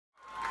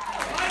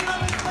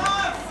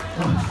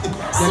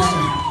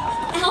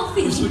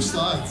Alfie, we've switched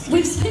sides.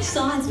 We've switched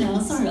sides now.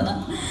 Sorry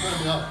about that.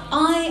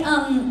 I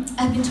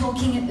have been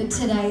talking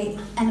today,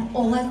 and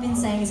all I've been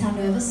saying is how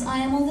nervous I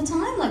am all the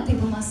time. Like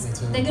people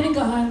must, they're gonna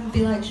go home and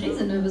be like, "She's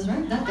a nervous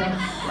wreck, that girl."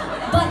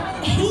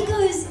 But he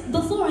goes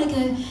before I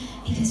go.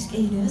 He goes, "Are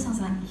you nervous?" I was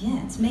like,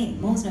 "Yeah, it's me.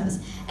 More's nervous."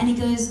 And he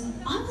goes,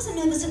 "I wasn't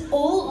nervous at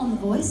all on The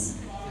Voice."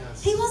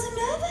 Yes. He wasn't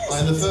nervous.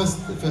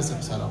 The first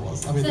episode I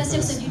was. I mean, first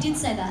episode you did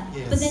say that,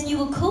 yes. But then you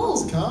were cool. I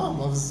was calm.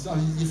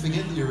 You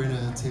forget that you're in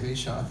a TV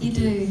show. I think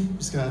you do.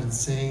 Just go out and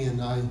sing,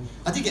 and I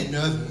did get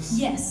nervous.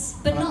 Yes,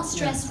 but not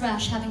stressed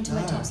rash having to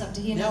wear tops up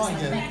to here. Now I like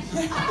get me.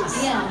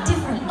 Yeah,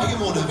 different. I get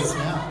more nervous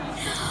now,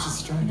 which is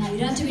strange. No, you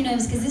don't have to be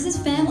nervous because this is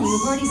family.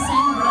 We've already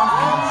sang about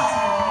our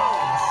family.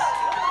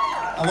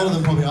 A lot of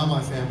them probably are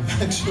my family,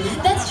 actually.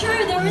 That's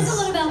true. There is a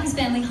lot of Alfie's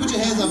family. Put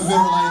your hands up if you're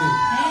related.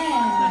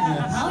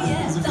 Yeah. Oh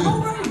yeah, the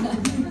whole room.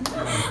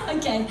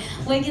 Okay,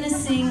 we're gonna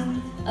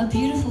sing a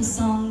beautiful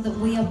song that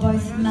we are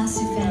both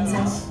massive fans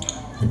of,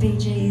 the Bee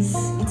Gees.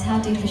 It's How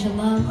Deep Is Your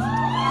Love.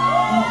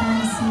 You're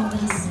gonna sing with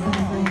us. Go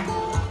for it.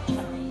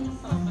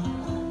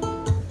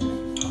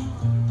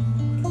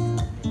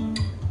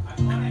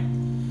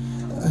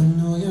 I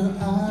know your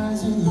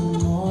eyes in the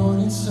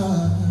morning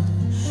sun.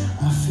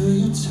 I feel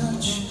your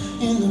touch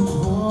in the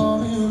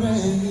pouring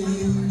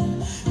rain.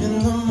 In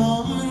the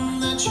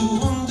moment that you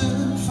wander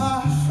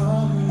far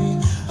from me,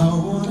 I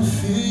wanna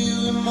feel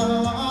you in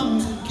my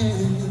arms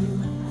again.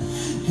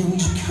 And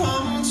you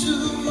come to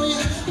me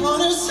on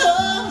a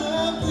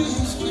summer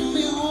breeze. Give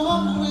me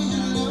warm with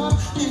your love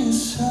and your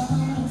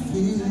soft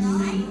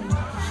feeling.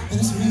 And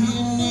it's me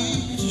you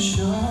need to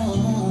show.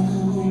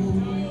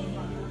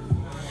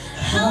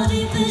 How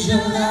deep is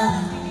your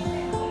love?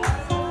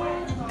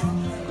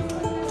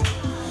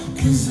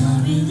 'Cause I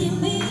really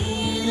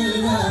mean it,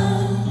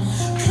 love.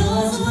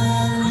 'Cause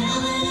we're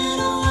living in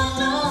a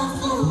world of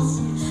fools,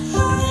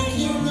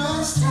 breaking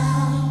us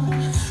down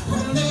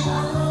when they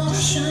all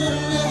should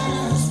let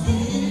us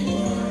be.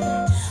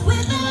 We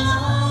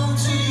belong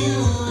to you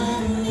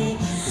and me,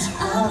 'cause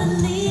I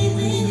believe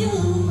in you,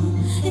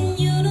 and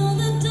you know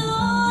the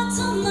door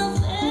to my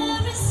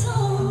very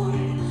soul.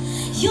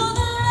 You're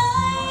the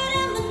light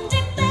in the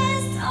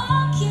deepest,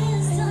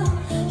 darkest time.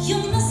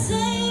 You're my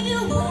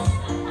savior when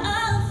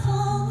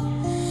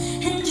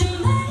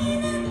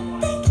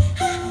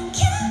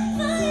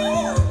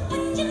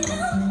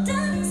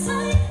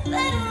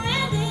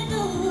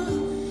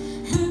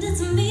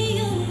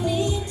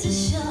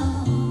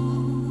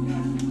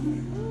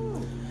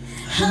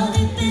how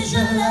deep is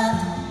your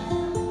love?